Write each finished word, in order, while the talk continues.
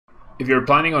If you're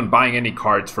planning on buying any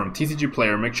cards from TCG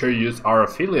Player, make sure you use our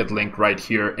affiliate link right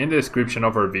here in the description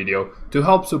of our video to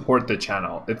help support the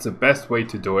channel. It's the best way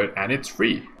to do it and it's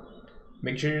free.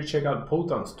 Make sure you check out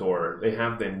Potown Store. They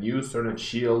have the new Sword and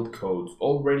Shield codes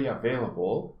already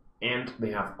available and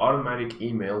they have automatic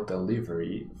email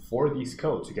delivery for these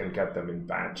codes. You can get them in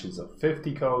batches of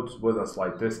 50 codes with a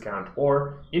slight discount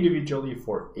or individually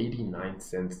for 89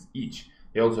 cents each.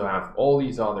 They also have all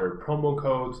these other promo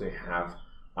codes. They have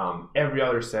every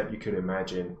other set you could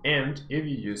imagine, and if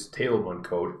you use Tablemon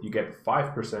code, you get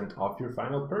 5% off your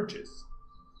final purchase.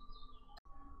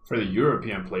 For the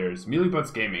European players,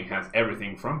 Millibots Gaming has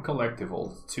everything from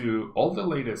collectibles to all the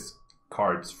latest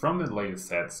cards from the latest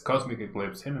sets, Cosmic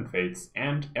Eclipse, Hidden Fates,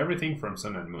 and everything from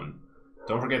Sun and Moon.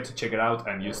 Don't forget to check it out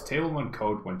and use Tablemon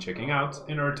code when checking out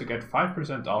in order to get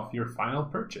 5% off your final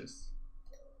purchase.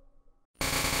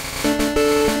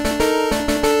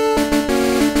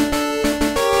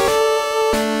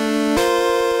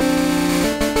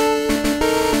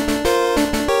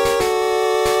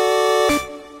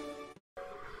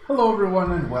 Hello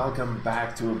everyone and welcome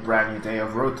back to a brand new day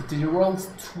of Road to TCG Worlds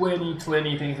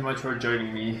 2020. Thanks so much for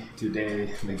joining me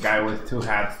today. The guy with two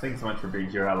hats. Thanks so much for being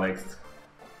here, Alex.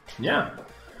 Yeah.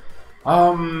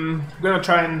 I'm gonna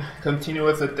try and continue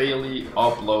with the daily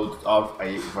uploads of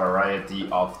a variety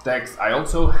of decks. I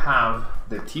also have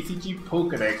the TCG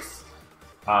Pokédex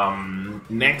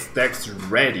next decks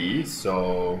ready,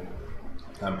 so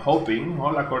I'm hoping,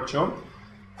 hola Corcho,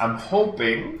 I'm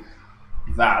hoping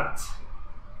that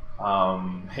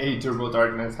hey Turbo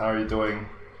Darkness, how are you doing?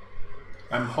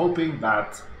 I'm hoping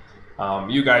that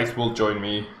you guys will join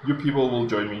me, you people will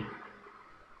join me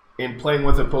in playing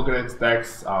with the Pokédex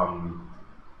decks.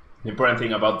 The important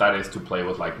thing about that is to play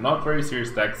with like not very serious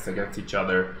decks against each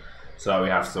other, so that we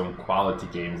have some quality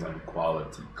games and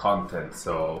quality content.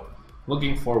 So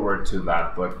looking forward to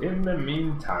that. But in the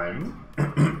meantime,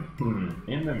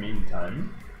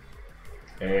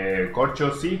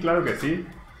 Corcho, sí, claro que sí.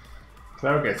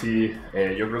 Claro que sí,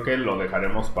 yo creo que lo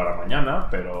dejaremos para mañana,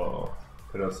 pero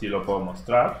sí lo puedo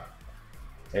mostrar.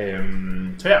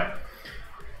 So yeah,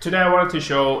 today I wanted to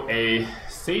show a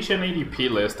ZACIAN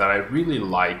ADP list that I really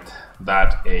liked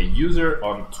that a user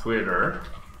on Twitter,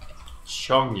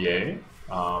 Chongye,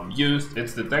 used.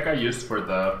 It's the deck I used for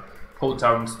the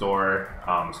Potown Store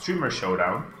Streamer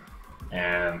Showdown,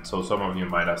 and so some of you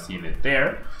might have seen it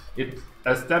there. It's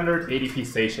a standard ADP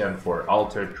ZACIAN for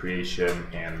Altered Creation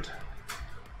and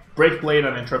Breakblade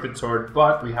and Intrepid Sword,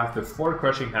 but we have the 4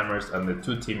 Crushing Hammers and the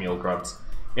 2 Teemial Grunts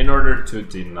in order to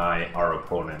deny our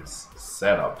opponent's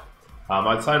setup.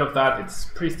 Outside of that, it's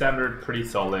pretty standard, pretty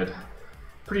solid,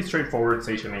 pretty straightforward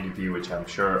ZACIAN ADP, which I'm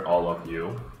sure all of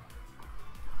you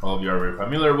are very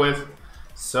familiar with.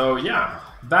 So yeah,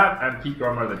 that and Peak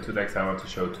Rum are the 2 decks I want to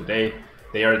show today.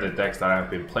 They are the decks that I've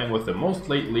been playing with the most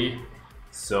lately,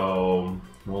 so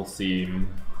we'll see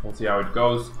how it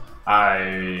goes.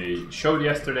 I showed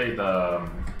yesterday the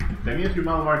Mewtwo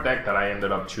Malamar deck that I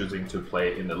ended up choosing to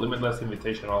play in the Limitless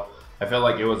Invitational. I felt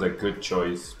like it was a good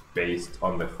choice based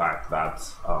on the fact that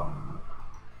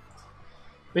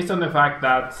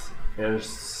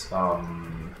there's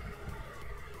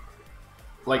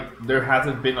like there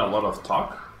hasn't been a lot of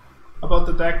talk about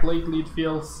the deck lately, it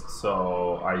feels,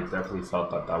 so I definitely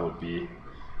felt that that would be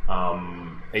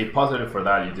a positive for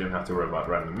that. You didn't have to worry about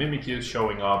random Mimikyus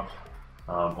showing up.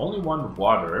 Only 1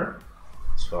 water,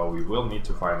 so we will need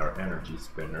to find our energy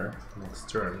spinner next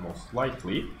turn, most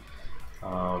likely.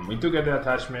 We do get the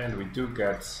attachment, we do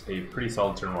get a pretty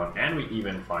solid turn 1, and we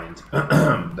even find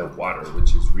the water,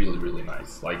 which is really, really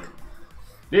nice. Like,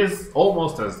 this is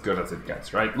almost as good as it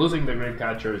gets, right? Losing the Great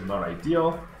Catcher is not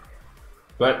ideal,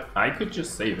 but I could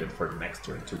just save it for next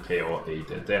turn to KO a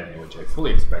Dedenne, which I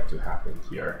fully expect to happen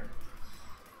here.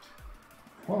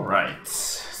 Alright,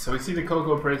 so we see the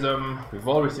Cocoa Prism, we've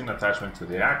already seen attachment to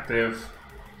the active.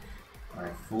 I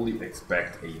fully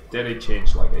expect a Dede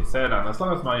change, like I said, and as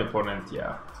long as my opponent,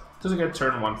 yeah, doesn't get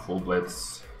turn 1 full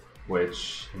blitz,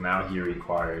 which now he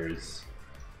requires.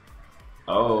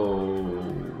 Oh,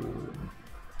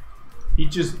 he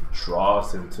just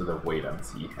draws into the wait and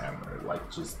see hammer, like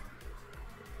just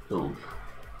oof.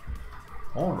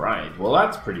 Alright, well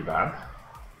that's pretty bad.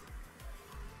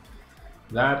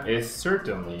 That is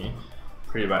certainly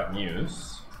pretty bad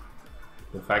news.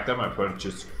 The fact that my opponent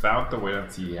just found the wait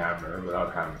and see hammer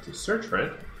without having to search for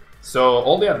it. So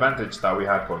all the advantage that we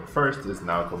had going first is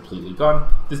now completely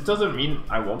gone. This doesn't mean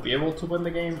I won't be able to win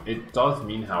the game. It does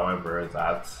mean, however,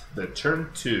 that the turn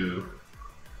 2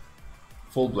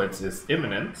 full blitz is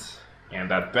imminent, and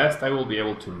at best I will be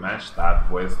able to match that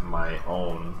with my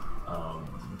own,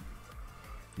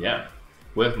 yeah,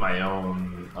 with my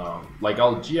own, like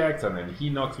I'll GX and then he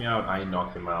knocks me out, I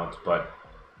knock him out, but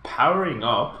powering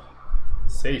up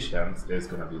ZACIAN is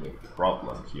gonna be the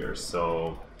problem here.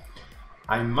 So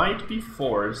I might be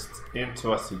forced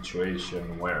into a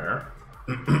situation where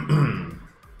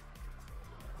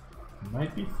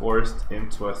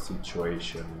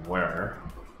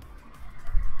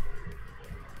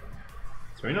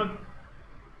so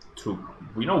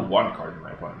we know one card in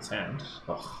my opponent's hand.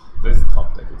 Ugh, this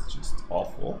top deck is just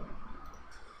awful.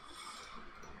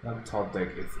 That top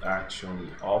deck is actually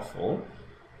awful.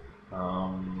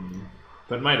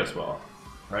 But might as well,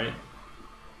 right?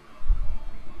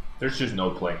 There's just no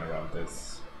playing around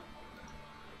this.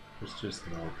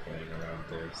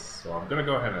 So I'm gonna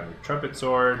go ahead and Trumpet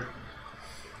Sword.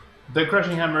 The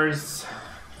Crushing Hammers,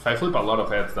 if I flip a lot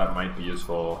of heads, that might be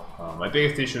useful. My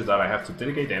biggest issue is that I have to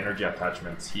dedicate energy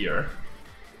attachments here.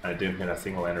 I didn't get a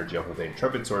single energy off of the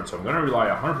Intrepid Sword, so I'm going to rely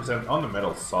 100% on the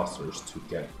Metal Saucers to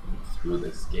get me through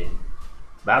this game.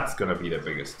 That's going to be the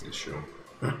biggest issue.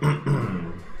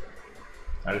 That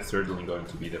is certainly going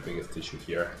to be the biggest issue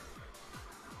here.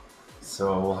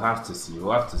 So we'll have to see.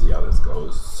 We'll have to see how this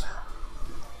goes.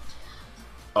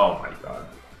 Oh my god.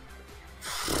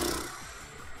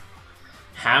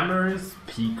 Hammers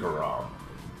Pikarom.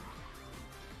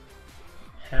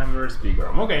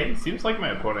 Okay, seems like my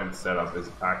opponent's setup is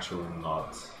actually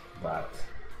not that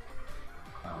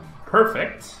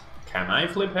perfect. Can I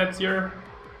flip heads here?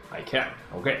 I can.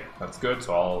 Okay, that's good.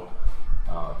 So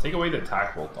I'll take away the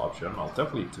attack volt option. I'll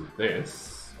definitely do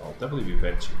this. I'll definitely be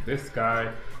benching this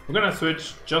guy. We're gonna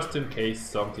switch just in case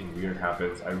something weird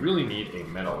happens. I really need a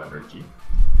metal energy,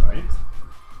 right?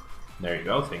 There you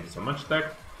go. Thank you so much, deck,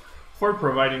 for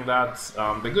providing that.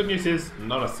 The good news is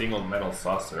not a single Metal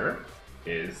Saucer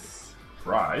is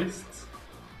prized.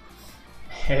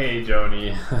 Hey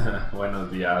Joni,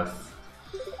 buenos dias.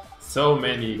 So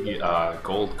many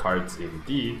gold cards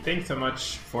indeed. Thanks so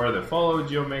much for the follow,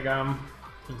 Geomegam.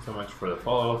 Thanks so much for the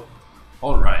follow.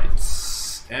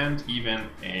 Alright, and even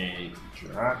a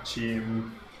Jirachi.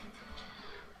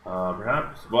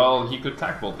 Perhaps, well, he could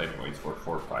attack bolt anyways for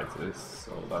 4 prizes,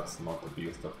 so that's not the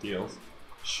biggest of deals.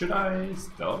 Should I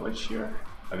Stellar Witch here?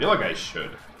 I feel like I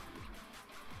should.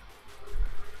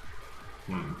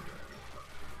 I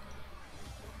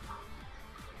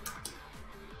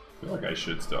feel like I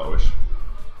should Stellar Witch.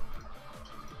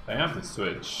 I have to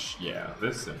switch. Yeah,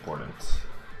 this is important.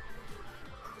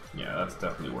 Yeah, that's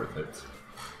definitely worth it.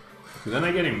 Because then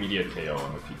I get immediate KO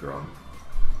on the Pikarom.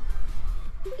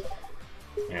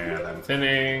 And I'm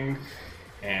thinning.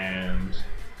 And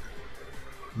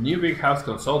New Big House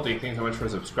Consulting, thanks so much for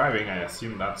subscribing. I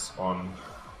assume that's on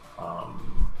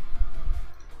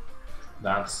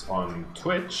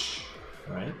Twitch,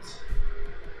 right?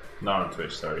 Not on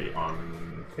Twitch, sorry,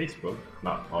 on Facebook,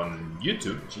 not on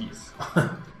YouTube. Jeez,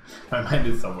 my mind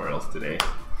is somewhere else today.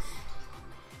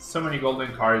 So many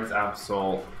golden cards,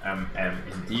 Absol,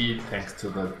 indeed, thanks to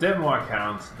the demo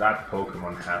account that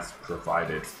Pokemon has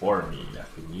provided for me.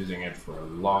 I've been using it for a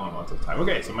long amount of time.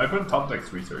 Okay, so my opponent top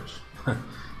decks research,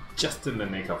 just in the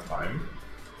nick of time.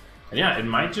 And yeah, it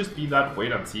might just be that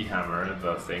wait and see hammer,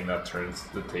 the thing that turns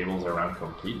the tables around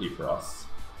completely for us.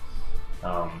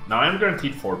 Now I'm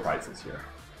guaranteed 4 prizes here,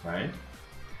 right?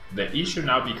 The issue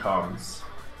now becomes,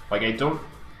 like, I don't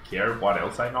care what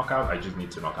else I knock out, I just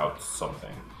need to knock out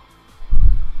something.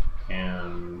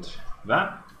 And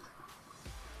that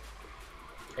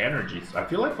energy, I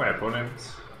feel like my opponent,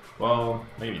 well,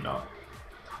 maybe not.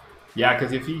 Yeah,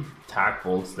 because if he attack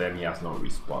bolts, then he has no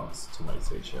response to my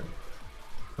ZACIAN.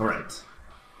 Alright.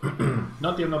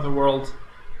 Not the end of the world.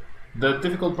 The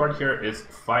difficult part here is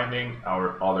finding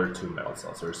our other 2 Metal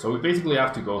Saucers. So we basically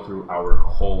have to go through our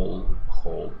whole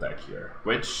deck here,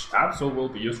 which Absol will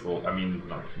be useful. I mean,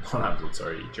 not Absol,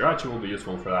 sorry. Jirachi will be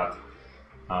useful for that.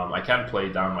 I can play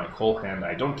down my whole hand.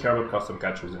 I don't care about custom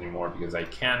catchers anymore because I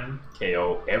can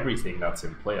KO everything that's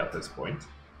in play at this point,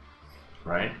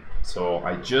 right? So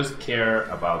I just care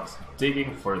about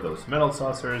digging for those Metal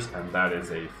Saucers, and that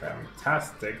is a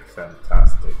fantastic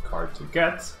card to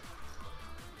get.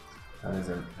 That is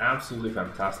an absolutely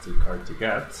fantastic card to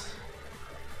get.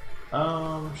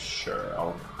 Sure,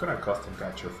 I'm gonna custom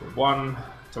catcher for 1.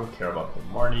 Don't care about the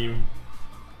Marnie.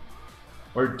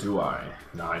 Or do I?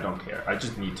 No, I don't care. I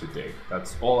just need to dig.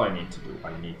 That's all I need to do.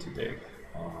 I need to dig.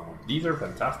 These are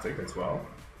fantastic as well.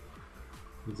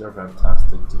 These are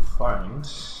fantastic to find.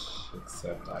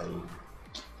 Except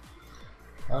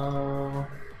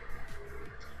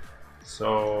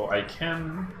so I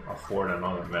can afford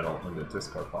another metal in the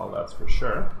discard pile, that's for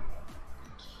sure.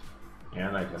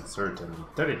 And I can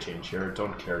certainly change here.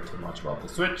 Don't care too much about the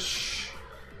switch.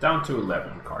 down to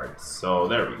 11 cards. So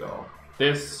there we go.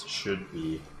 This should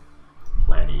be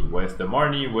plenty. With the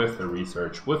Marnie, with the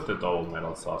research, with the double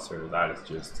metal saucer, that is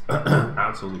just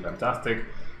absolutely fantastic.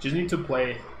 Just need to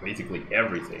play basically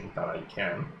everything that I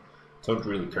can. Don't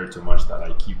really care too much that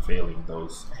I keep failing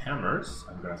those hammers.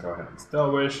 I'm gonna go ahead and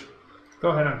Still Wish. Go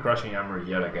ahead and Crushing Hammer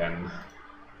yet again.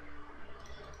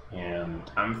 And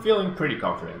I'm feeling pretty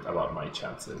confident about my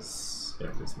chances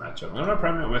in this matchup. I'm gonna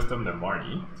Prime it Wisdom the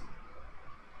Marnie.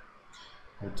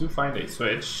 I do find a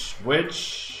switch,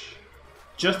 which,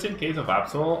 just in case of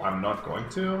Absol, I'm not going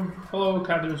to. Hello,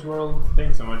 Cather's World.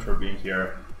 Thanks so much for being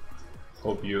here.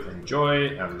 Hope you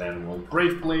enjoy, and then we'll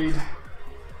Brave Blade.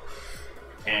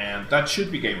 And that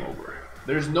should be game over.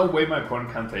 There's no way my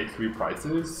opponent can take 3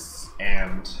 prizes,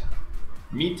 and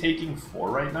me taking 4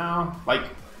 right now, like,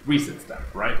 Reset Stamp,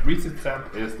 right? Reset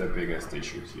Stamp is the biggest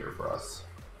issue here for us.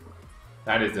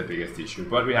 That is the biggest issue.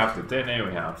 But we have the Dene,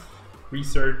 we have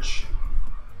Research,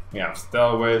 we have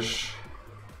Still Wish.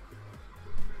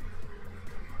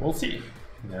 We'll see.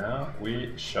 Yeah,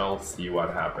 we shall see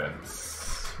what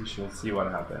happens. We shall see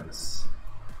what happens.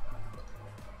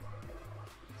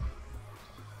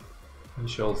 We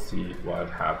shall see what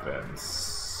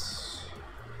happens.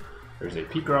 There's a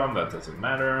Pigrom, that doesn't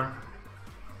matter.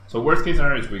 So worst case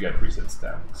scenario is we get Reset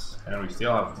Stamps. And we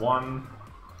still have 1,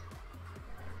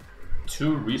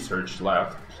 2 Research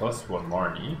left, plus 1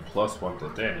 Marnie, plus 1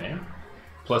 Tedene,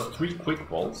 plus 3 Quick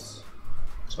Balls.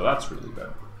 So that's really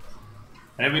good.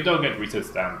 And if we don't get Reset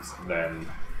Stamps, then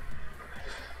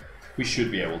we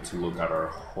should be able to look at our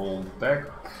whole deck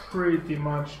pretty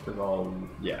much, because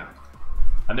yeah.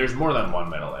 And there's more than 1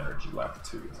 Metal Energy left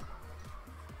too.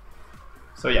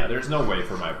 So yeah, there's no way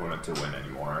for my opponent to win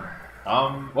anymore.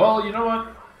 Well, you know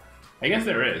what? I guess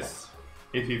there is.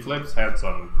 If he flips heads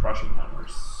on Crushing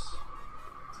Hammers.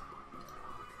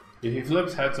 If he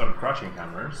flips heads on Crushing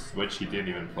Hammers, which he didn't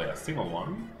even play a single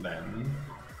one, then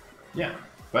yeah.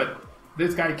 But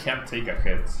this guy can't take a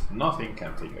hit. Nothing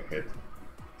can take a hit.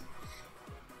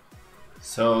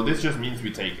 So this just means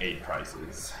we take 8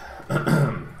 prizes.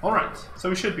 Alright, so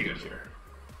we should be good here.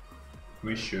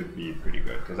 We should be pretty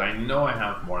good, because I know I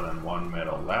have more than 1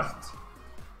 medal left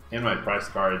in my prize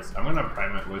cards. I'm gonna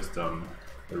Prime it Wisdom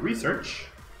the Research.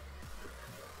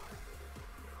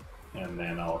 And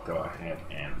then I'll go ahead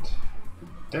and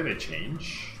Debit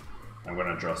Change. I'm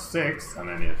gonna draw 6, and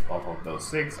then if off of those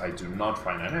 6 I do not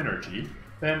find an energy,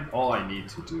 then all I need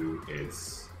to do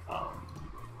is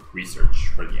Research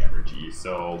for the energy.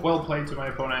 So well played to my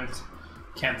opponent.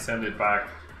 Can't send it back.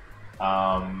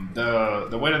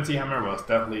 The Wait and See Hammer was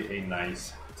definitely a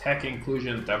nice tech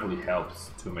inclusion. Definitely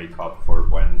helps to make up for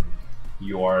when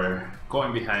you are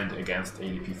going behind against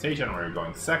ADP Station, where you're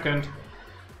going second.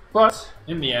 But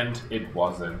in the end, it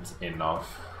wasn't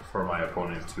enough for my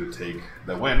opponent to take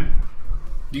the win,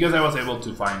 because I was able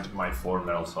to find my 4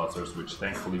 metal saucers, which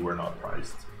thankfully were not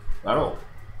priced at all.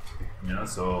 Yeah,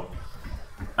 so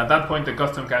at that point, the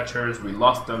custom catchers, we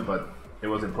lost them, but it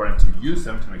was important to use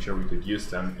them to make sure we could use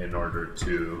them in order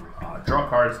to draw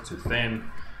cards, to thin.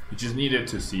 We just needed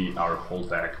to see our whole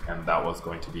deck, and that was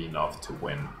going to be enough to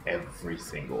win every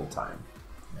single time.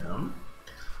 Yeah.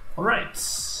 Alright.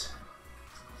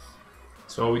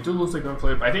 So we do lose the gun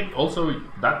flip. I think also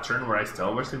that turn where I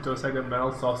Still Wished into a second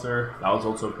metal saucer, that was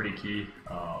also pretty key.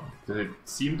 Because it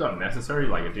seemed unnecessary,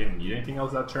 like I didn't need anything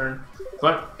else that turn.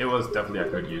 But it was definitely a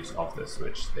good use of the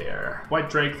switch there. White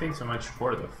Drake, thanks so much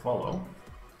for the follow.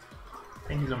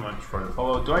 Thank you so much for the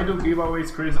follow. Do I do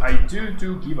giveaways, Chris? I do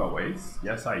giveaways.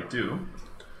 Yes, I do.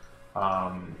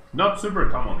 Not super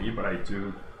commonly, but I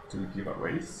do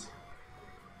giveaways.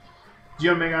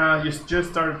 Geomega, you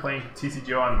just started playing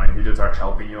TCG and my videos are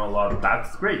helping you a lot.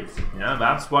 That's great. Yeah,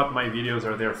 that's what my videos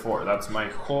are there for. That's the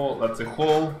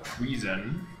whole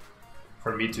reason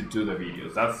for me to do the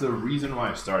videos. That's the reason why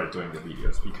I started doing the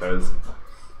videos, because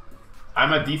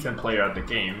I'm a decent player at the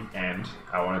game and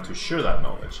I wanted to share that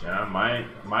knowledge. Yeah,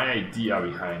 my idea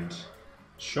behind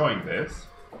showing this,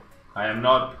 I am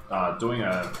not doing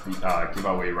a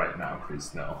giveaway right now,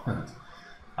 Chris. No.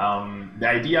 The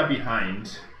idea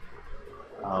behind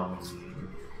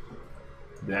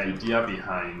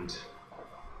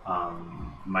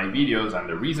my videos, and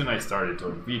the reason I started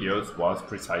doing videos, was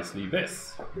precisely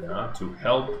this, to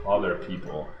help other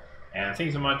people. And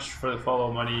thanks so much for the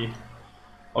follow, Money.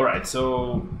 Alright,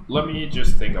 so let me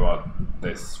just think about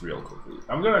this real quickly.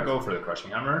 I'm gonna go for the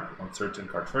Crushing Hammer on certain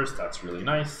card first. That's really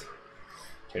nice,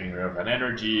 getting rid of an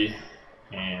energy.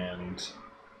 And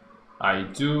I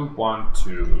do want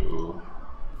the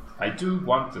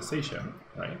ZACIAN,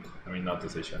 right? I mean, not the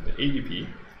ZACIAN, the ADP.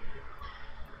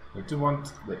 I do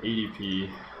want the ADP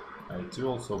I do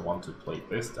also want to play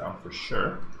this down for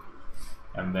sure.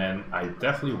 And then I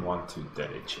definitely want to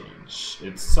Dede change.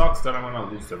 It sucks that I'm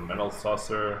gonna lose the Metal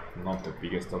Saucer, not the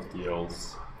biggest of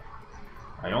deals.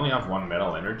 I only have one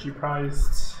Metal Energy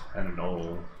prized and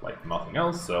nothing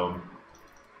else, so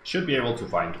should be able to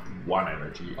find one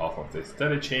energy off of this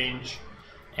Dede change.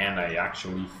 And I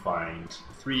actually find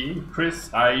 3.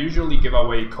 Chris, I usually give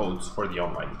away codes for the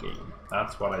online game.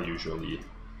 That's what I usually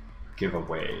give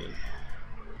away.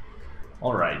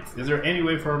 Alright, is there any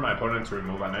way for my opponent to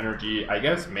remove an energy? I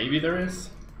guess maybe there is.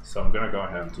 So I'm gonna go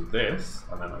ahead and do this,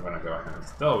 and then I'm gonna go ahead and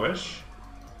Stellar Wish.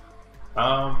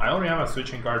 I only have a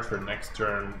switching card for next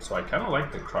turn, so I kinda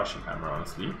like the Crushing Hammer,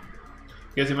 honestly.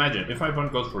 Because imagine, if my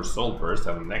opponent goes for Soul Burst,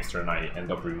 and next turn I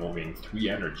end up removing 3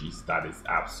 energies, that is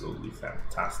absolutely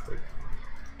fantastic.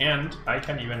 And I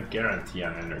can even guarantee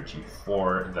an energy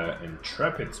for the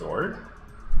Intrepid Sword,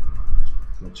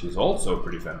 which is also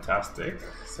pretty fantastic.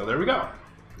 So there we go.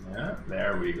 Yeah,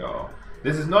 there we go.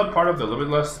 This is not part of the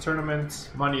Limitless tournament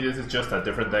money. This is just a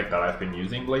different deck that I've been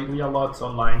using lately a lot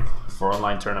online for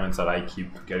online tournaments that I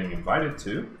keep getting invited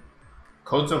to.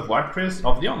 Codes of what, Chris?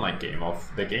 Of the online game,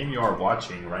 of the game you are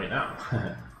watching right now.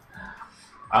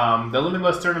 The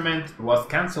Limitless tournament was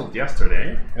cancelled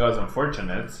yesterday. It was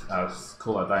unfortunate, as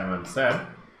Kula Diamond said.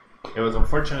 It was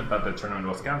unfortunate that the tournament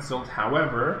was cancelled.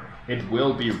 However, it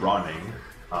will be running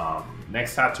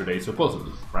next Saturday,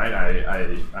 supposedly, right?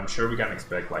 I'm sure we can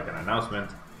expect like an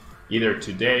announcement either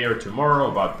today or tomorrow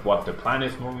about what the plan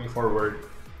is moving forward.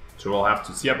 So we'll have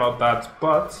to see about that.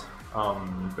 But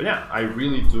yeah, I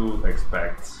really do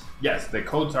expect. Yes, the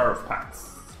codes are of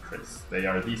packs, Chris. They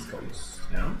are these codes.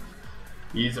 You know,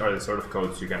 these are the sort of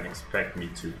codes you can expect me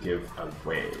to give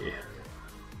away.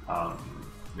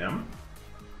 Yeah.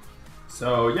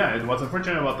 So yeah, it was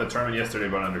unfortunate about the tournament yesterday,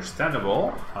 but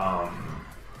understandable.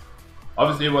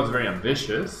 Obviously, it was very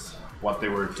ambitious what they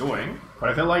were doing, but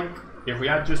I feel like if we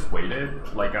had just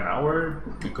waited like an hour,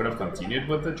 we could have continued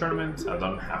with the tournament and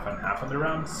done half and half of the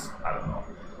rounds. I don't know.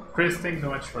 Chris, thanks so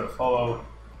much for the follow.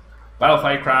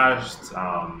 Battlefight crashed.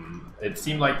 It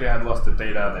seemed like they had lost the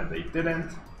data, then they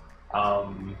didn't.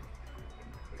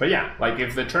 But yeah, like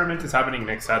if the tournament is happening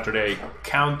next Saturday,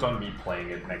 count on me playing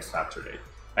it next Saturday.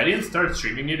 I didn't start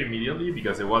streaming it immediately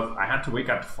because I had to wake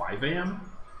at 5 AM,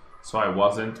 so I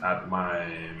wasn't at my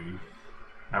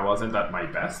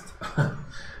best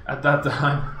at that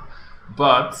time.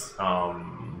 But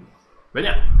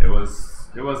yeah, it was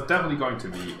definitely going to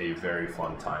be a very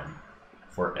fun time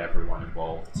for everyone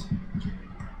involved.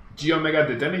 G Omega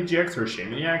the Dene GX or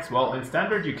Shaman EX? Well, in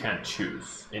standard you can't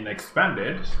choose. In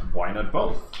expanded, why not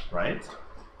both, right?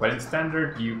 But in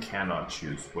standard you cannot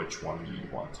choose which one you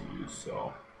want to use,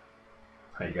 so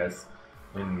I guess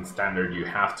in standard you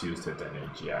have to use the Dene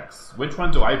GX. Which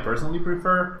one do I personally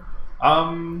prefer?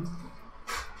 I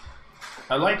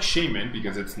like Shaman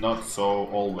because it's not so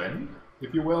all-in,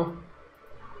 if you will.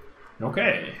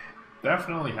 Okay,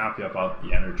 definitely happy about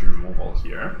the energy removal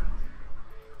here.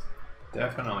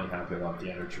 Definitely happy about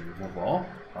the energy removal.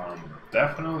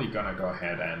 Definitely gonna go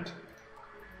ahead and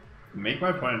make my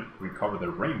opponent recover the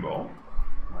rainbow,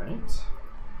 right?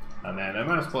 And then I'm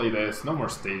gonna play this, no more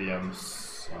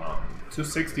stadiums.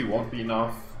 260 won't be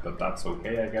enough, but that's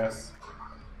okay, I guess.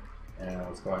 And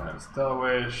let's go ahead and Stellar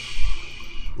Wish.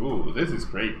 Ooh, this is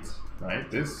great, right?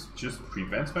 This just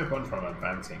prevents my opponent from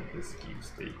advancing his game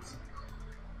state.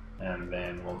 And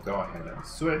then we'll go ahead and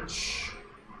switch.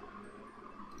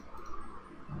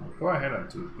 I'll go ahead and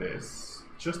do this,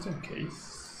 just in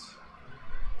case.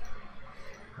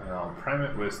 And I'll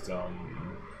Primate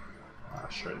Wisdom,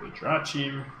 sure the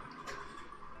Jirachi.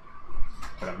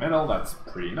 Get a metal, that's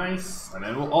pretty nice. And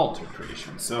then we'll alter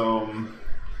creation. So,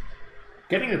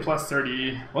 getting the plus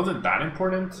 30 wasn't that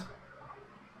important.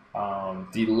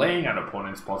 Delaying an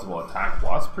opponent's possible attack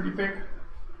was pretty big.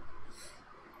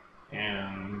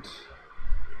 And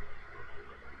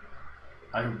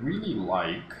I really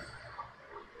like.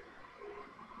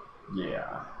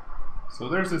 Yeah, so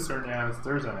there's this Cernias,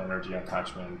 there's an energy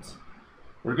attachment.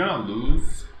 We're gonna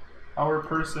lose our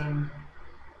person,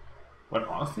 but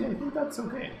honestly, I think that's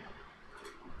okay.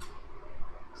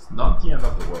 It's not the end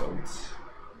of the world.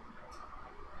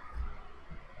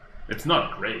 It's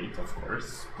not great, of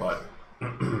course, but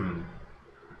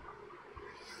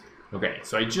okay,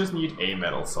 so I just need a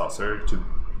Metal Saucer to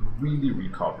really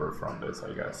recover from this,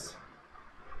 I guess.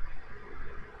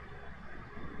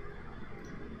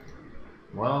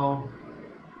 Well,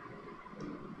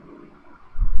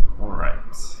 alright.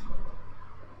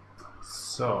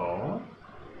 So,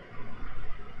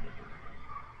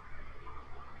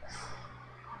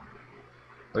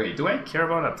 okay, do I care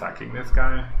about attacking this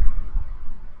guy?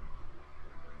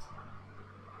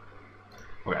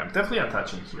 Okay, I'm definitely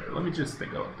attaching here. Let me just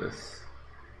think about this.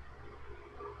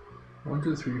 1,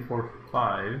 2, 3, 4,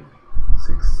 5,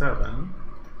 6, 7.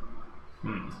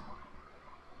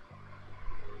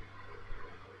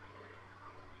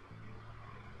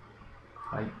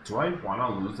 Do I want to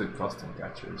lose the custom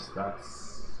catchers?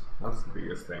 That's the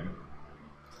biggest thing.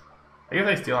 I guess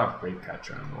I still have great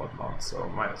catcher and whatnot, so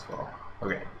might as well.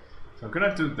 Okay, so I'm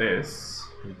gonna do this.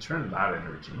 Return that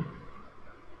energy.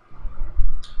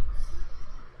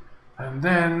 And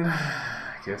then,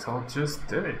 I guess I'll just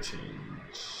do a change.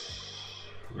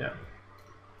 Yeah.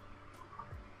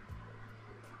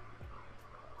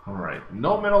 Alright,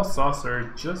 no metal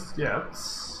saucer just yet.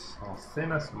 I'll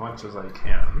thin as much as I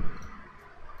can.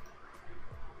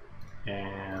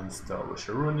 And still with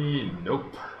Sharuni,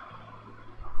 nope.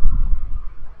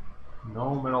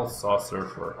 No metal saucer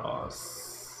for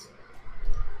us.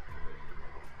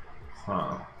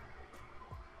 Huh.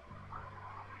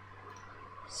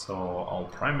 So I'll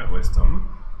prime it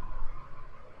Wisdom.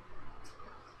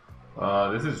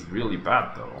 This is really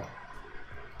bad though.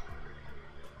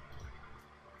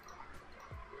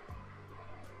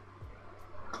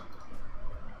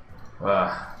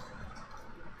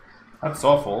 That's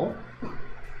awful.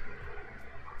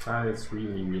 That is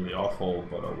really, really awful,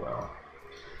 but oh well.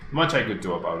 Much I could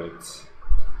do about it.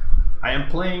 I am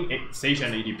playing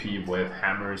ZACIAN ADP with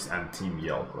Hammers and Team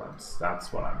Yell Grunts.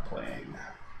 That's what I'm playing.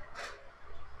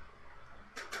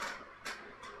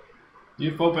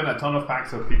 You've opened a ton of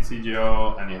packs of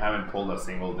PCGO and you haven't pulled a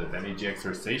single did any GX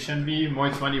or ZACIAN V.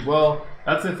 Moist money. Well,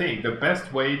 that's the thing. The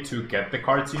best way to get the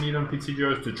cards you need on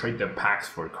PCGO is to trade the packs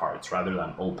for cards rather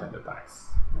than open the packs.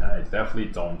 I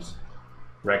definitely don't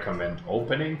recommend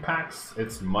opening packs.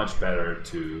 It's much better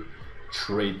to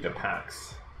trade the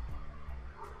packs.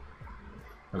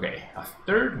 Okay, a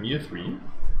third Mew 3.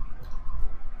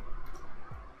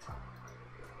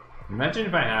 Imagine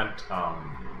if I had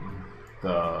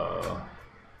the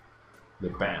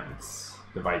bands,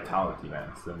 the vitality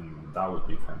bands, then that would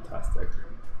be fantastic.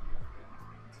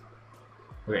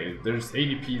 Okay, there's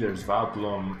ADP, there's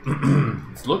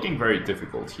Valplum. It's looking very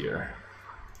difficult here.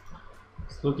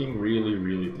 It's looking really,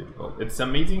 really difficult. It's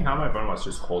amazing how my opponent was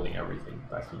just holding everything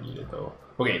that he needed though.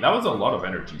 Okay, that was a lot of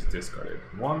energies discarded.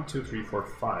 1, 2, 3, 4,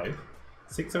 5,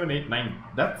 6, 7, 8, 9.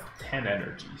 That's 10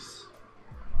 energies.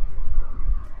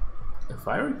 If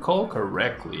I recall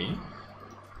correctly,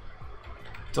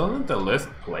 doesn't the list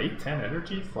play 10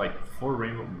 energies? Like 4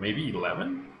 rainbow, maybe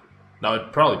 11? No,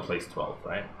 it probably plays 12,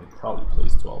 right? It probably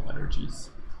plays 12 energies.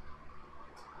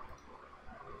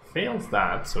 Fails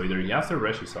that, so either he has a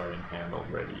Reshisar in hand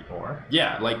already, or...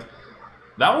 Yeah, like,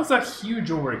 that was a huge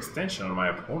overextension on my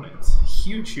opponent.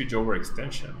 Huge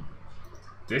overextension.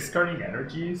 Discarding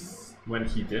energies when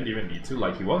he didn't even need to,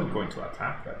 like he wasn't going to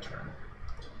attack that turn.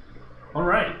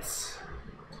 Alright.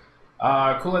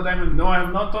 Cool Diamond, no, I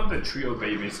have not done the Trio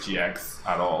Babies GX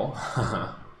at all.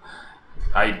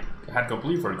 I had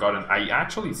completely forgotten. I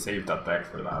actually saved that deck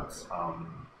for that.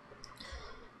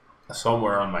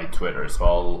 Somewhere on my Twitter, so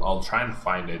I'll try and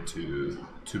find it to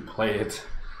play it.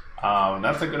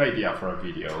 That's a good idea for a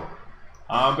video.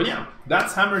 But yeah,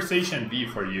 that's Hammer ZACIAN V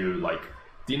for you. Like,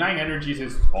 denying energies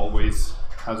has always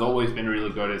been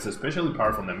really good. It's especially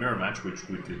powerful in the mirror match, which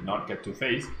we did not get to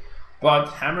face. But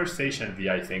Hammer ZACIAN V,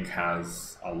 I think,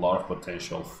 has a lot of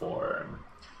potential for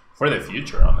the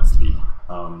future, honestly.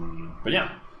 But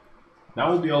yeah, that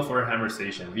will be all for Hammer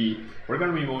ZACIAN V. We're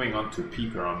going to be moving on to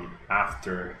Pigrom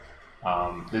after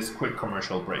this quick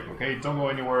commercial break. Okay, don't go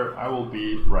anywhere. I will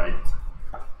be right